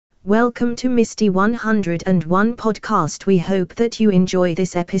Welcome to Misty 101 podcast. We hope that you enjoy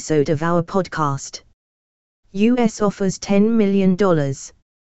this episode of our podcast. US offers $10 million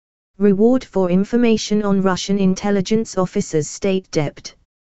reward for information on Russian intelligence officers' state debt.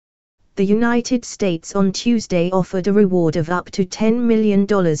 The United States on Tuesday offered a reward of up to $10 million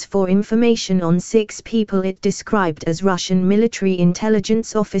for information on 6 people it described as Russian military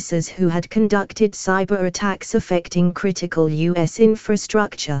intelligence officers who had conducted cyber attacks affecting critical U.S.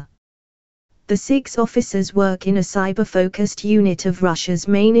 infrastructure. The 6 officers work in a cyber-focused unit of Russia's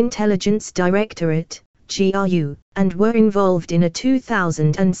main intelligence directorate, GRU, and were involved in a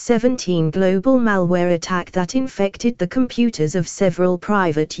 2017 global malware attack that infected the computers of several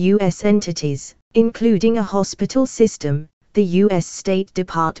private U.S. entities, including a hospital system, the U.S. State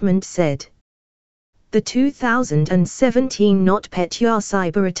Department said. The 2017 NotPetya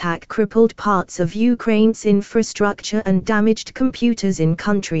cyber attack crippled parts of Ukraine's infrastructure and damaged computers in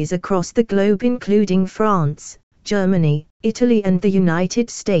countries across the globe including France, Germany, Italy and the United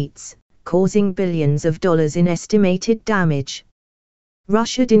States, causing billions of dollars in estimated damage.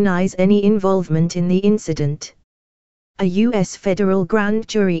 Russia denies any involvement in the incident. A U.S. federal grand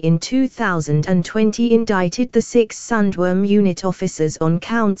jury in 2020 indicted the 6 Sandworm unit officers on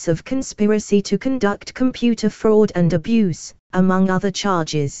counts of conspiracy to conduct computer fraud and abuse, among other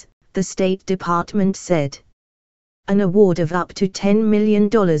charges, the State Department said. An award of up to $10 million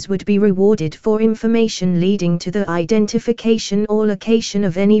would be rewarded for information leading to the identification or location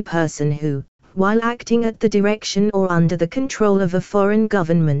of any person who, while acting at the direction or under the control of a foreign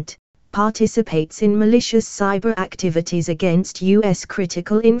government, participates in malicious cyber activities against U.S.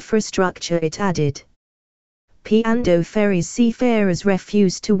 critical infrastructure, it added. P&O Ferries seafarers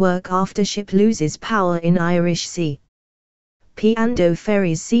refuse to work after ship loses power in Irish Sea. P&O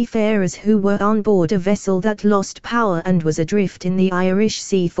Ferries seafarers who were on board a vessel that lost power and was adrift in the Irish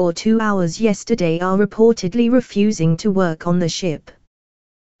Sea for 2 hours yesterday are reportedly refusing to work on the ship.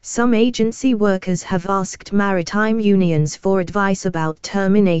 Some agency workers have asked maritime unions for advice about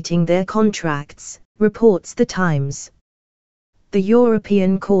terminating their contracts, reports The Times. The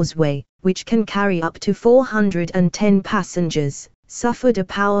European Causeway, which can carry up to 410 passengers, suffered a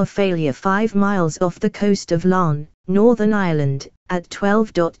power failure 5 miles off the coast of Larne, Northern Ireland, at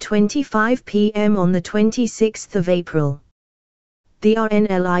 12:25 p.m. on the 26th of April. The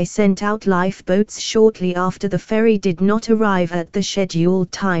RNLI sent out lifeboats shortly after the ferry did not arrive at the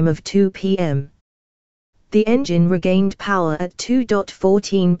scheduled time of 2 p.m. The engine regained power at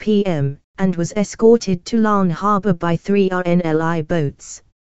 2:14 p.m., and was escorted to Larne Harbour by 3 RNLI boats.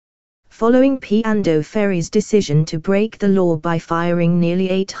 Following P&O Ferries' decision to break the law by firing nearly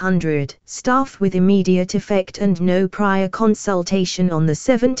 800 staff with immediate effect and no prior consultation on the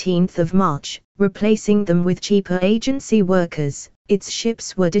 17th of March, replacing them with cheaper agency workers, its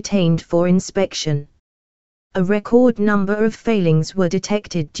ships were detained for inspection. A record number of failings were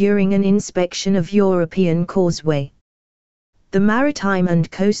detected during an inspection of European Causeway. The Maritime and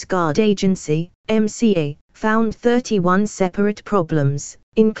Coast Guard Agency, MCA, found 31 separate problems,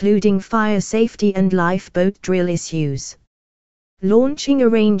 including fire safety and lifeboat drill issues. Launching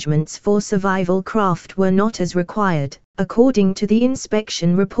arrangements for survival craft were not as required, according to the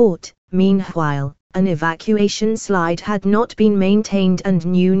inspection report. Meanwhile, an evacuation slide had not been maintained and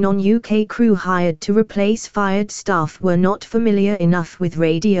new non-UK crew hired to replace fired staff were not familiar enough with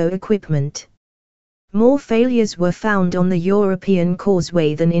radio equipment. More failures were found on the European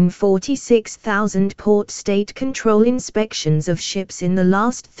Causeway than in 46,000 port state control inspections of ships in the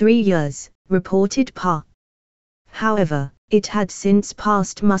last 3 years, reported PA. However, it had since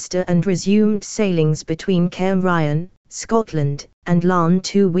passed muster and resumed sailings between Cairnryan, Scotland, and Larne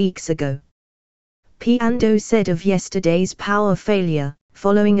 2 weeks ago. P&O said of yesterday's power failure,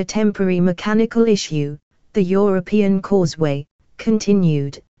 following a temporary mechanical issue, the European Causeway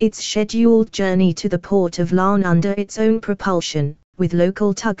continued its scheduled journey to the port of Larne under its own propulsion, with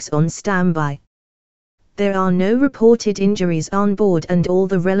local tugs on standby. There are no reported injuries on board and all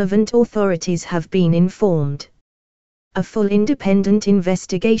the relevant authorities have been informed. A full independent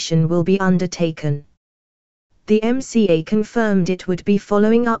investigation will be undertaken. The MCA confirmed it would be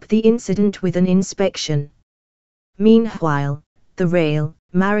following up the incident with an inspection. Meanwhile, the Rail,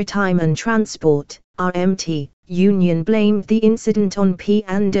 Maritime and Transport, RMT, union blamed the incident on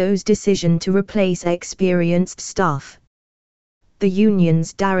P&O's decision to replace experienced staff. The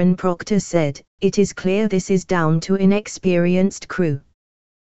union's Darren Proctor said, "It is clear this is down to inexperienced crew.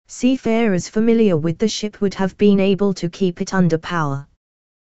 Seafarers familiar with the ship would have been able to keep it under power.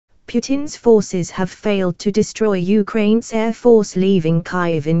 Putin's forces have failed to destroy Ukraine's air force, leaving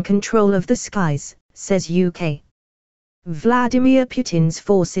Kyiv in control of the skies," says UK. Vladimir Putin's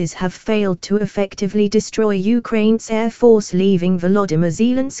forces have failed to effectively destroy Ukraine's air force, leaving Volodymyr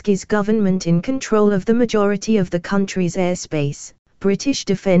Zelensky's government in control of the majority of the country's airspace, British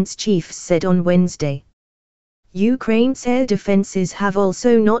defense chiefs said on Wednesday. Ukraine's air defenses have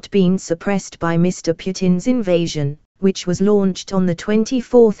also not been suppressed by Mr. Putin's invasion, which was launched on the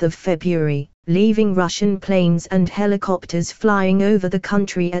 24th of February, leaving Russian planes and helicopters flying over the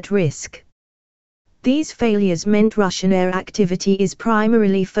country at risk. These failures meant Russian air activity is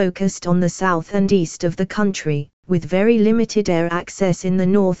primarily focused on the south and east of the country, with very limited air access in the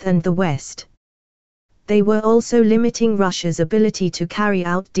north and the west. They were also limiting Russia's ability to carry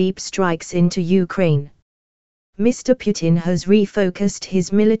out deep strikes into Ukraine. Mr. Putin has refocused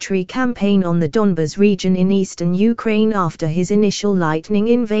his military campaign on the Donbas region in eastern Ukraine after his initial lightning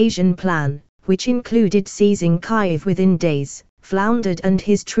invasion plan, which included seizing Kyiv within days, floundered and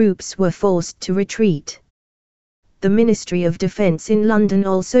his troops were forced to retreat. The Ministry of Defense in London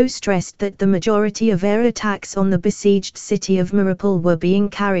also stressed that the majority of air attacks on the besieged city of Mariupol were being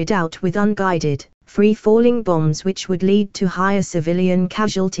carried out with unguided, free-falling bombs, which would lead to higher civilian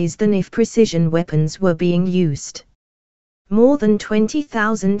casualties than if precision weapons were being used. More than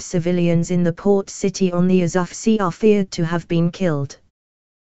 20,000 civilians in the port city on the Azov Sea are feared to have been killed.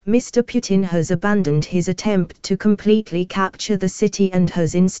 Mr. Putin has abandoned his attempt to completely capture the city and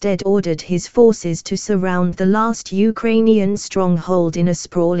has instead ordered his forces to surround the last Ukrainian stronghold in a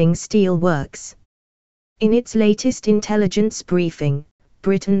sprawling steelworks. In its latest intelligence briefing,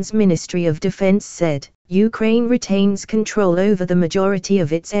 Britain's Ministry of Defense said, Ukraine retains control over the majority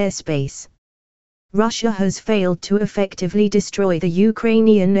of its airspace. Russia has failed to effectively destroy the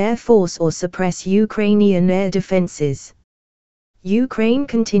Ukrainian Air Force or suppress Ukrainian air defenses. Ukraine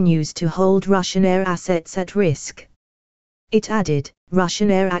continues to hold Russian air assets at risk. It added, Russian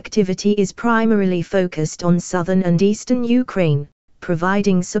air activity is primarily focused on southern and eastern Ukraine,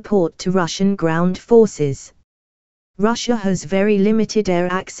 providing support to Russian ground forces. Russia has very limited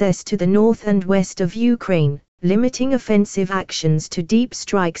air access to the north and west of Ukraine, limiting offensive actions to deep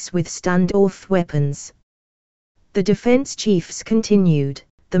strikes with standoff weapons. The defense chiefs continued,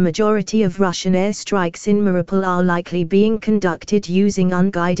 the majority of Russian airstrikes in Mariupol are likely being conducted using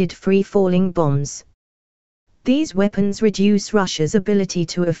unguided free-falling bombs. These weapons reduce Russia's ability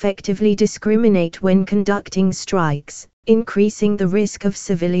to effectively discriminate when conducting strikes, increasing the risk of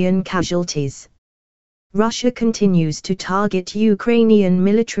civilian casualties. Russia continues to target Ukrainian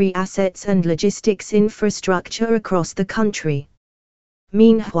military assets and logistics infrastructure across the country.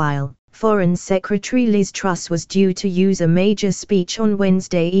 Meanwhile, Foreign Secretary Liz Truss was due to use a major speech on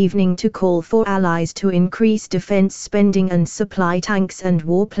Wednesday evening to call for allies to increase defense spending and supply tanks and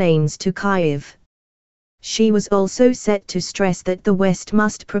warplanes to Kyiv. She was also set to stress that the West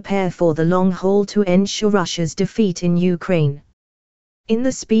must prepare for the long haul to ensure Russia's defeat in Ukraine. In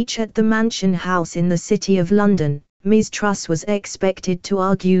the speech at the Mansion House in the City of London, Ms. Truss was expected to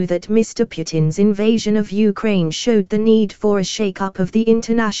argue that Mr. Putin's invasion of Ukraine showed the need for a shake-up of the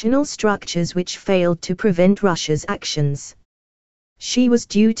international structures which failed to prevent Russia's actions. She was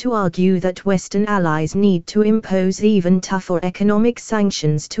due to argue that Western allies need to impose even tougher economic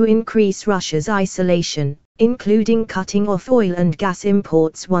sanctions to increase Russia's isolation, including cutting off oil and gas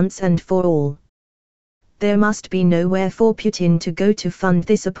imports once and for all. There must be nowhere for Putin to go to fund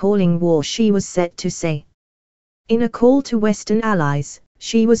this appalling war, she was set to say. In a call to Western allies,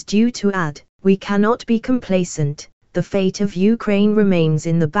 she was due to add, we cannot be complacent, the fate of Ukraine remains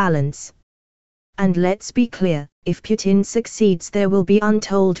in the balance. And let's be clear, if Putin succeeds there will be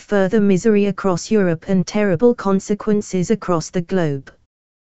untold further misery across Europe and terrible consequences across the globe.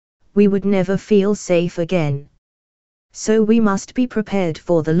 We would never feel safe again. So we must be prepared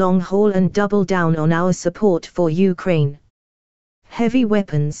for the long haul and double down on our support for Ukraine. Heavy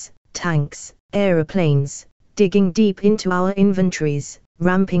weapons, tanks, aeroplanes, digging deep into our inventories,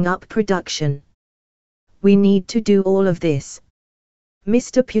 ramping up production. We need to do all of this.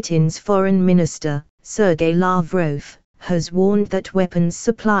 Mr. Putin's foreign minister, Sergei Lavrov, has warned that weapons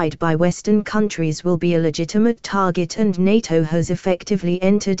supplied by Western countries will be a legitimate target, and NATO has effectively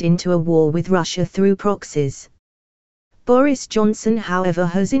entered into a war with Russia through proxies. Boris Johnson, however,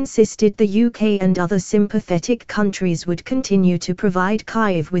 has insisted the UK and other sympathetic countries would continue to provide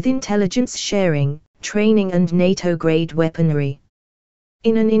Kyiv with intelligence sharing, training and NATO-grade weaponry.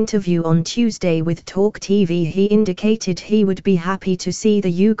 In an interview on Tuesday with Talk TV, he indicated he would be happy to see the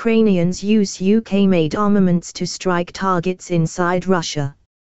Ukrainians use UK-made armaments to strike targets inside Russia.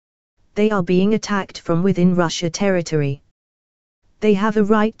 They are being attacked from within Russia territory. They have a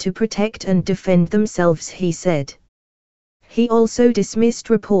right to protect and defend themselves, he said. He also dismissed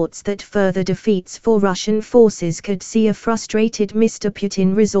reports that further defeats for Russian forces could see a frustrated Mr.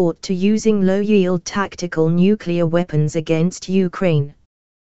 Putin resort to using low-yield tactical nuclear weapons against Ukraine.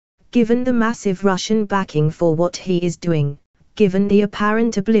 Given the massive Russian backing for what he is doing, given the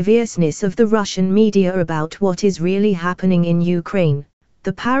apparent obliviousness of the Russian media about what is really happening in Ukraine,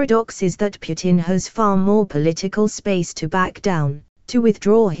 the paradox is that Putin has far more political space to back down, to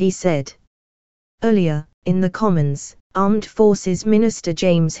withdraw, he said. Earlier, in the Commons, Armed Forces Minister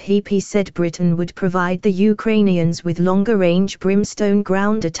James Heappey said Britain would provide the Ukrainians with longer-range Brimstone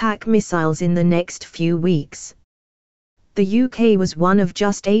ground attack missiles in the next few weeks. The UK was one of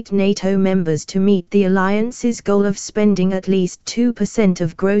just 8 NATO members to meet the alliance's goal of spending at least 2%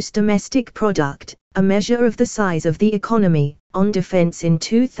 of gross domestic product, a measure of the size of the economy, on defence in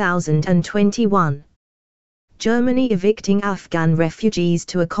 2021. Germany evicting Afghan refugees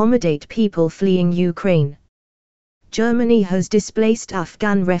to accommodate people fleeing Ukraine. Germany has displaced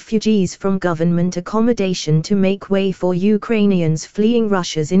Afghan refugees from government accommodation to make way for Ukrainians fleeing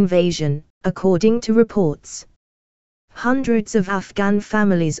Russia's invasion, according to reports. Hundreds of Afghan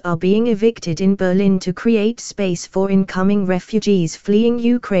families are being evicted in Berlin to create space for incoming refugees fleeing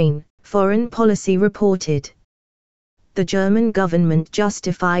Ukraine, Foreign Policy reported. The German government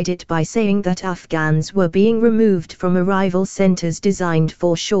justified it by saying that Afghans were being removed from arrival centers designed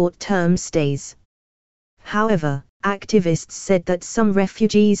for short-term stays. However, activists said that some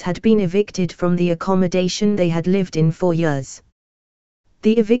refugees had been evicted from the accommodation they had lived in for years.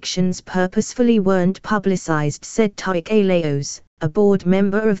 The evictions purposefully weren't publicized, said Tarik Alaos, a board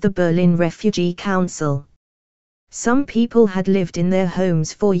member of the Berlin Refugee Council. Some people had lived in their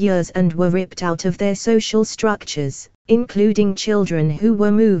homes for years and were ripped out of their social structures, including children who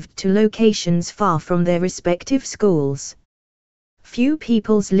were moved to locations far from their respective schools. Few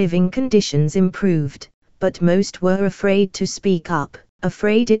people's living conditions improved, but most were afraid to speak up,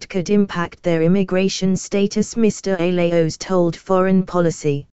 afraid it could impact their immigration status, Mr. Alaos told Foreign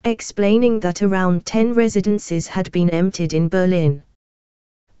Policy, explaining that around 10 residences had been emptied in Berlin.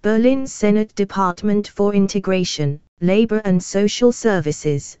 Berlin's Senate Department for Integration, Labor and Social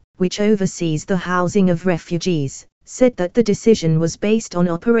Services, which oversees the housing of refugees, said that the decision was based on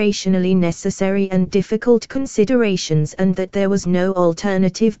operationally necessary and difficult considerations and that there was no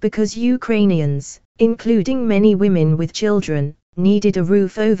alternative because Ukrainians, including many women with children, needed a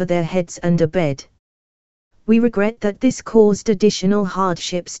roof over their heads and a bed. We regret that this caused additional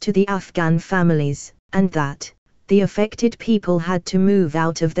hardships to the Afghan families, and that the affected people had to move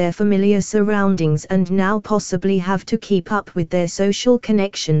out of their familiar surroundings and now possibly have to keep up with their social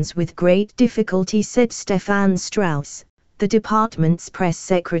connections with great difficulty, said Stefan Strauss, the department's press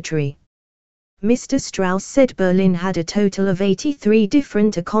secretary. Mr. Strauss said Berlin had a total of 83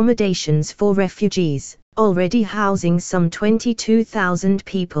 different accommodations for refugees, already housing some 22,000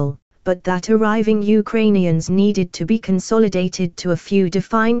 people, but that arriving Ukrainians needed to be consolidated to a few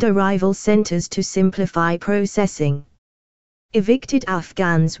defined arrival centers to simplify processing. Evicted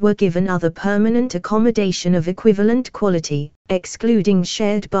Afghans were given other permanent accommodation of equivalent quality, excluding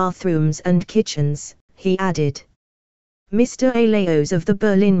shared bathrooms and kitchens, he added. Mr. Alaos of the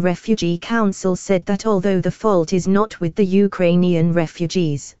Berlin Refugee Council said that although the fault is not with the Ukrainian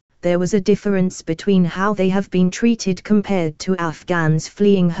refugees, there was a difference between how they have been treated compared to Afghans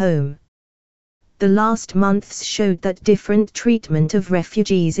fleeing home. The last months showed that different treatment of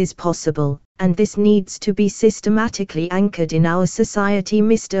refugees is possible, and this needs to be systematically anchored in our society,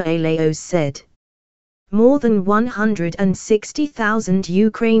 Mr. Alaos said. More than 160,000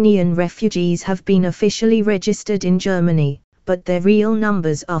 Ukrainian refugees have been officially registered in Germany, but their real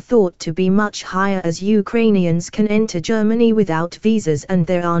numbers are thought to be much higher as Ukrainians can enter Germany without visas and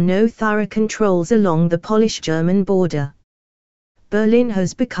there are no thorough controls along the Polish-German border. Berlin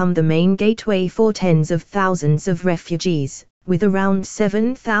has become the main gateway for tens of thousands of refugees, with around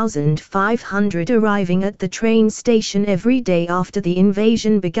 7,500 arriving at the train station every day after the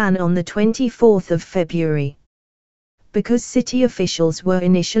invasion began on the 24th of February. Because city officials were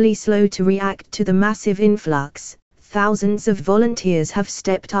initially slow to react to the massive influx, thousands of volunteers have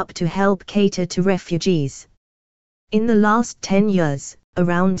stepped up to help cater to refugees. In the last 10 years,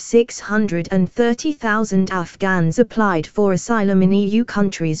 around 630,000 Afghans applied for asylum in EU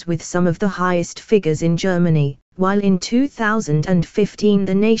countries, with some of the highest figures in Germany, while in 2015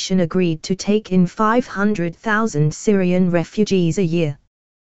 the nation agreed to take in 500,000 Syrian refugees a year.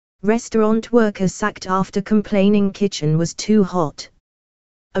 Restaurant workers sacked after complaining kitchen was too hot.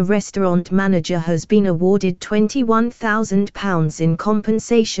 A restaurant manager has been awarded £21,000 in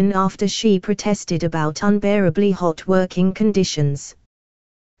compensation after she protested about unbearably hot working conditions.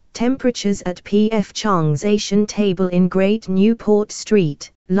 Temperatures at P.F. Chang's Asian table in Great Newport Street,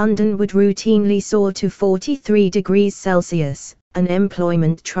 London would routinely soar to 43 degrees Celsius, an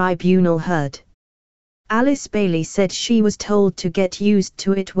employment tribunal heard. Alice Bailey said she was told to get used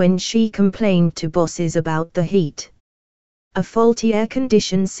to it when she complained to bosses about the heat. A faulty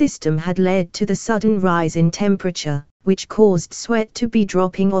air-conditioned system had led to the sudden rise in temperature, which caused sweat to be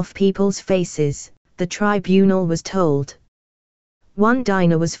dropping off people's faces, the tribunal was told. One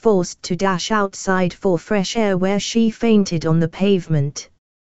diner was forced to dash outside for fresh air where she fainted on the pavement.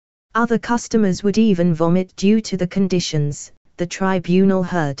 Other customers would even vomit due to the conditions, the tribunal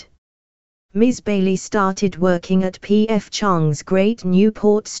heard. Ms. Bailey started working at P.F. Chang's Great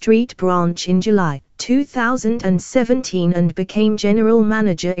Newport Street branch in July 2017 and became general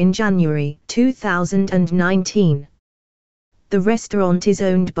manager in January 2019. The restaurant is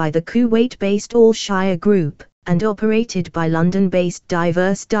owned by the Kuwait-based Al Shire Group and operated by London-based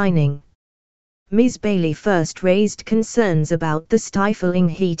Diverse Dining. Ms. Bailey first raised concerns about the stifling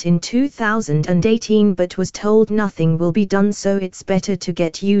heat in 2018 but was told nothing will be done, so it's better to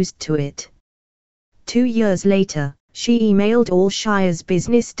get used to it. 2 years later, she emailed Al Shire's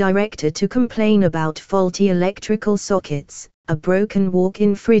business director to complain about faulty electrical sockets, a broken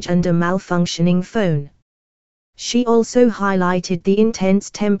walk-in fridge and a malfunctioning phone. She also highlighted the intense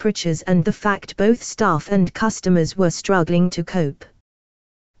temperatures and the fact both staff and customers were struggling to cope.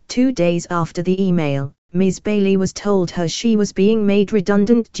 2 days after the email, Ms. Bailey was told she was being made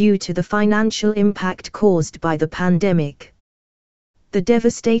redundant due to the financial impact caused by the pandemic. The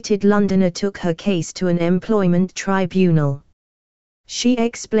devastated Londoner took her case to an employment tribunal. She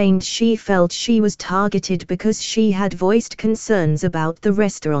explained she felt she was targeted because she had voiced concerns about the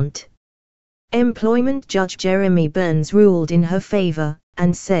restaurant. Employment Judge Jeremy Burns ruled in her favor,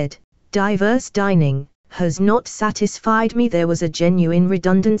 and said, "Diverse Dining has not satisfied me. There was a genuine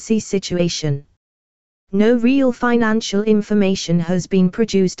redundancy situation. No real financial information has been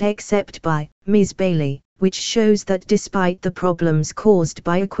produced except by Ms. Bailey, which shows that despite the problems caused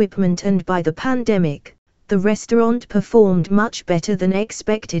by equipment and by the pandemic, the restaurant performed much better than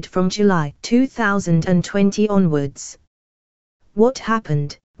expected from July 2020 onwards." What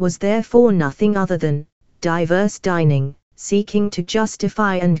happened was therefore nothing other than Diverse Dining seeking to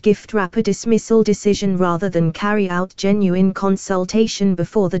justify and gift wrap a dismissal decision rather than carry out genuine consultation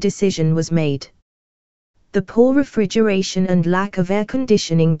before the decision was made. The poor refrigeration and lack of air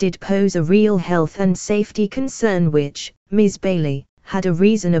conditioning did pose a real health and safety concern which Ms. Bailey had a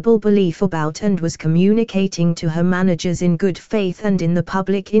reasonable belief about and was communicating to her managers in good faith and in the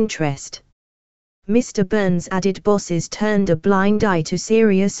public interest. Mr. Burns added bosses turned a blind eye to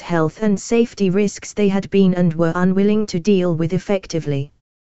serious health and safety risks they had been and were unwilling to deal with effectively.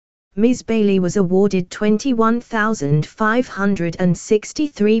 Ms. Bailey was awarded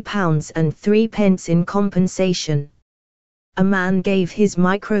 £21,563.03 in compensation. A man gave his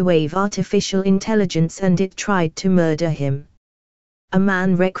microwave artificial intelligence and it tried to murder him. A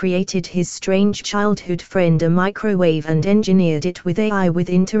man recreated his strange childhood friend a microwave and engineered it with AI with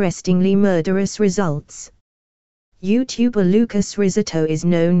interestingly murderous results. YouTuber Lucas Risotto is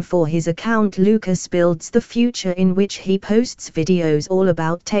known for his account Lucas Builds the Future, in which he posts videos all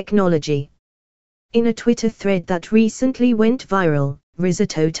about technology. In a Twitter thread that recently went viral,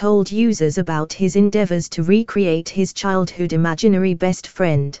 Risotto told users about his endeavors to recreate his childhood imaginary best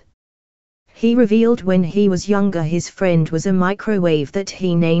friend. He revealed when he was younger his friend was a microwave that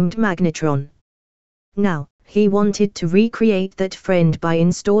he named Magnetron. Now, he wanted to recreate that friend by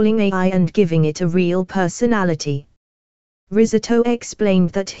installing AI and giving it a real personality. Risotto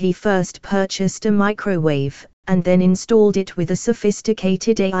explained that he first purchased a microwave, and then installed it with a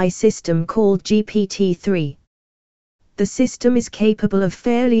sophisticated AI system called GPT-3. The system is capable of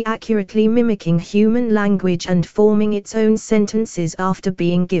fairly accurately mimicking human language and forming its own sentences after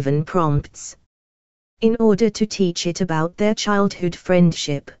being given prompts. In order to teach it about their childhood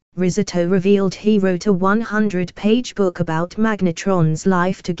friendship, Risotto revealed he wrote a 100-page book about Magnetron's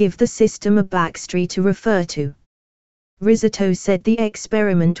life to give the system a backstory to refer to. Risotto said the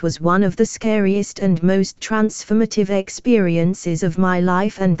experiment was one of the scariest and most transformative experiences of my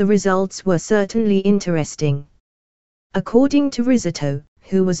life, and the results were certainly interesting. According to Risotto,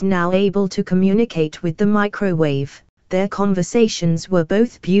 who was now able to communicate with the microwave, their conversations were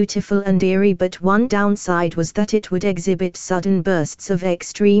both beautiful and eerie, but one downside was that it would exhibit sudden bursts of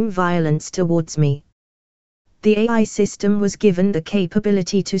extreme violence towards me. The AI system was given the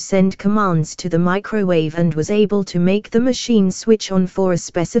capability to send commands to the microwave and was able to make the machine switch on for a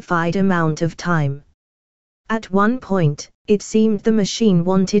specified amount of time. At one point, It seemed the machine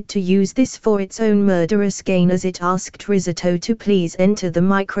wanted to use this for its own murderous gain, as it asked Risotto to please enter the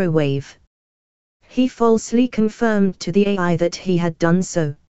microwave. He falsely confirmed to the AI that he had done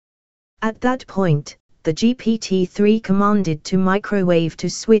so. At that point, the GPT-3 commanded to microwave to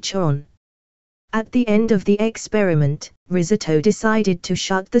switch on. At the end of the experiment, Risotto decided to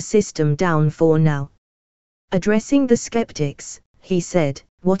shut the system down for now. Addressing the skeptics, he said,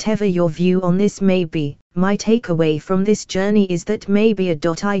 "Whatever your view on this may be, my takeaway from this journey is that maybe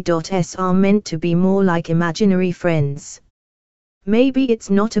a.I.s are meant to be more like imaginary friends. Maybe it's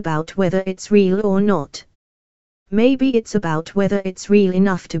not about whether it's real or not. Maybe it's about whether it's real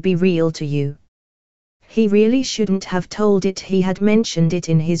enough to be real to you." He really shouldn't have told it. He had mentioned it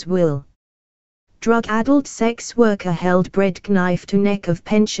in his will. Drug-addled sex worker held bread knife to neck of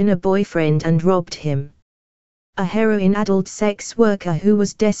pensioner boyfriend and robbed him. A heroin-addled sex worker who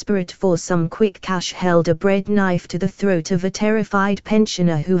was desperate for some quick cash held a bread knife to the throat of a terrified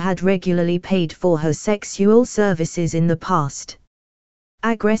pensioner who had regularly paid for her sexual services in the past.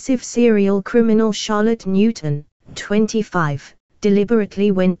 Aggressive serial criminal Charlotte Newton, 25,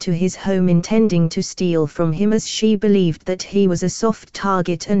 deliberately went to his home intending to steal from him, as she believed that he was a soft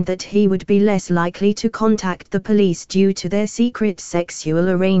target and that he would be less likely to contact the police due to their secret sexual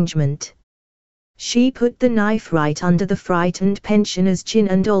arrangement. She put the knife right under the frightened pensioner's chin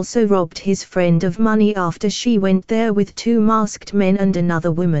and also robbed his friend of money after she went there with two masked men and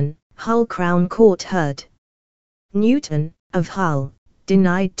another woman, Hull Crown Court heard. Newton, of Hull,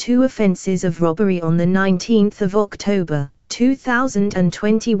 denied 2 offences of robbery on the 19th of October,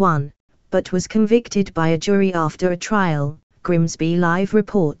 2021, but was convicted by a jury after a trial, Grimsby Live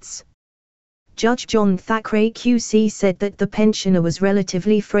reports. Judge John Thackeray QC said that the pensioner was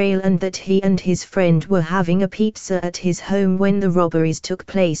relatively frail and that he and his friend were having a pizza at his home when the robberies took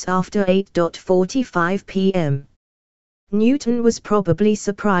place after 8:45 p.m. Newton was probably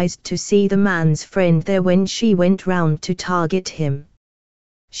surprised to see the man's friend there when she went round to target him.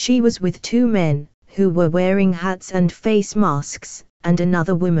 She was with 2 men, who were wearing hats and face masks, and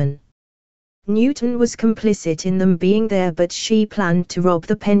another woman. Newton was complicit in them being there, but she planned to rob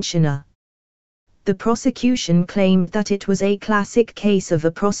the pensioner. The prosecution claimed that it was a classic case of a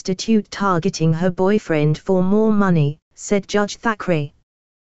prostitute targeting her boyfriend for more money, said Judge Thackeray.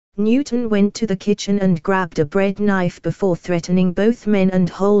 Newton went to the kitchen and grabbed a bread knife before threatening both men and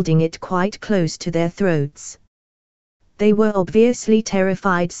holding it quite close to their throats. They were obviously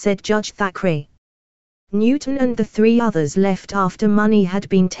terrified, said Judge Thackeray. Newton and the 3 others left after money had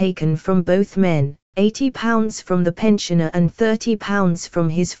been taken from both men, £80 from the pensioner and £30 from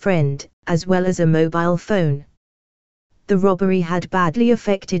his friend, as well as a mobile phone. The robbery had badly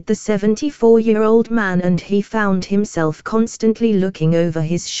affected the 74-year-old man and he found himself constantly looking over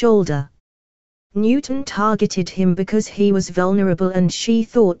his shoulder. Newton targeted him because he was vulnerable and she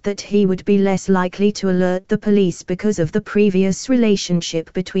thought that he would be less likely to alert the police because of the previous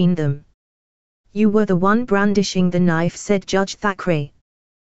relationship between them. "You were the one brandishing the knife," said Judge Thackeray.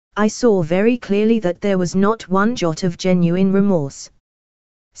 "I saw very clearly that there was not one jot of genuine remorse.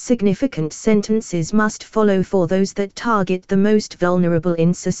 Significant sentences must follow for those that target the most vulnerable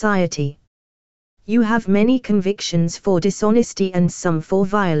in society. You have many convictions for dishonesty and some for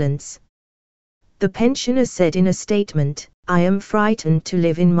violence." The pensioner said in a statement, "I am frightened to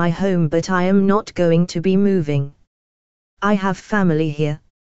live in my home, but I am not going to be moving. I have family here.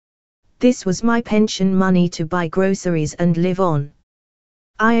 This was my pension money to buy groceries and live on.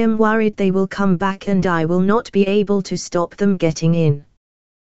 I am worried they will come back and I will not be able to stop them getting in.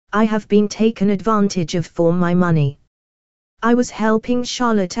 I have been taken advantage of for my money. I was helping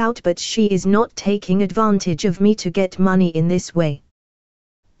Charlotte out, but she is not taking advantage of me to get money in this way."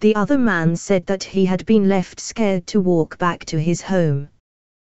 The other man said that he had been left scared to walk back to his home.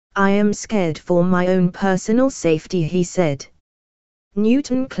 "I am scared for my own personal safety," he said.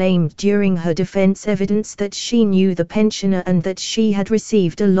 Newton claimed during her defense evidence that she knew the pensioner and that she had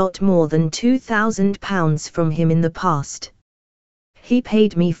received a lot more than £2,000 from him in the past. "He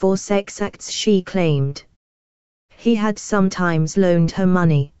paid me for sex acts," she claimed. He had sometimes loaned her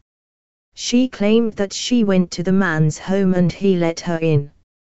money. She claimed that she went to the man's home and he let her in.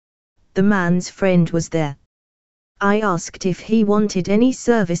 The man's friend was there. "I asked if he wanted any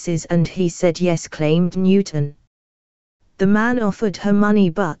services and he said yes," claimed Newton. The man offered her money,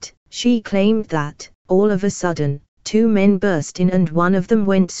 but she claimed that, all of a sudden, 2 men burst in and one of them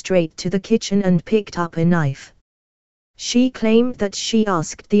went straight to the kitchen and picked up a knife. She claimed that she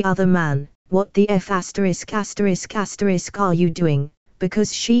asked the other man, "What the F** are you doing?"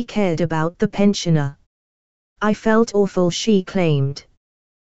 because she cared about the pensioner. "I felt awful," she claimed.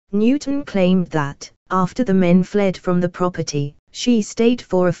 Newton claimed that, After the men fled from the property, she stayed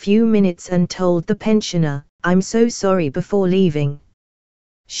for a few minutes and told the pensioner, "I'm so sorry," before leaving.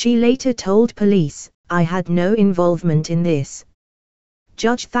 She later told police, "I had no involvement in this."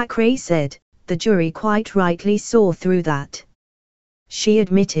 Judge Thackeray said, "The jury quite rightly saw through that." She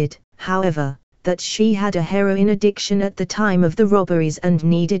admitted, however, that she had a heroin addiction at the time of the robberies and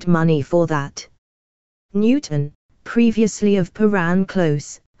needed money for that. Newton, previously of Perran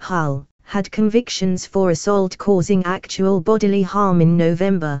Close, Hull, had convictions for assault causing actual bodily harm in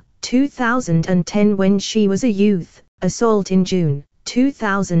November 2010 when she was a youth, assault in June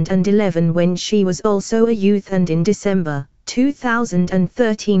 2011 when she was also a youth, and in December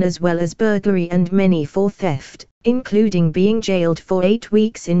 2013 as well as burglary and many for theft, including being jailed for 8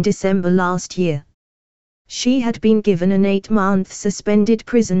 weeks in December last year. She had been given an 8-month suspended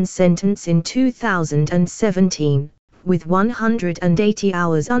prison sentence in 2017, with 180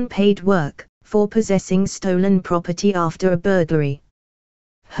 hours unpaid work, for possessing stolen property after a burglary.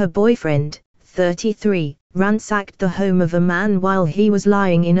 Her boyfriend, 33, ransacked the home of a man while he was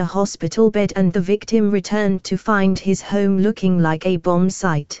lying in a hospital bed, and the victim returned to find his home looking like a bomb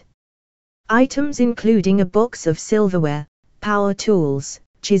site. Items including a box of silverware, power tools,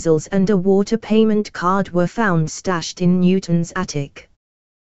 chisels and a water payment card were found stashed in Newton's attic.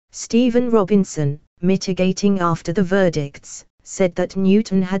 Stephen Robinson, mitigating after the verdicts, said that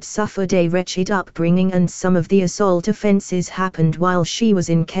Newton had suffered a wretched upbringing and some of the assault offenses happened while she was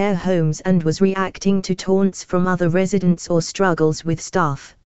in care homes and was reacting to taunts from other residents or struggles with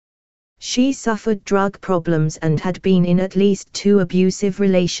staff. She suffered drug problems and had been in at least 2 abusive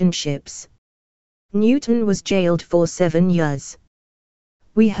relationships. Newton was jailed for 7 years.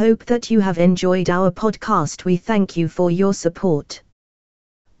 We hope that you have enjoyed our podcast. We thank you for your support.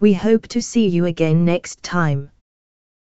 We hope to see you again next time.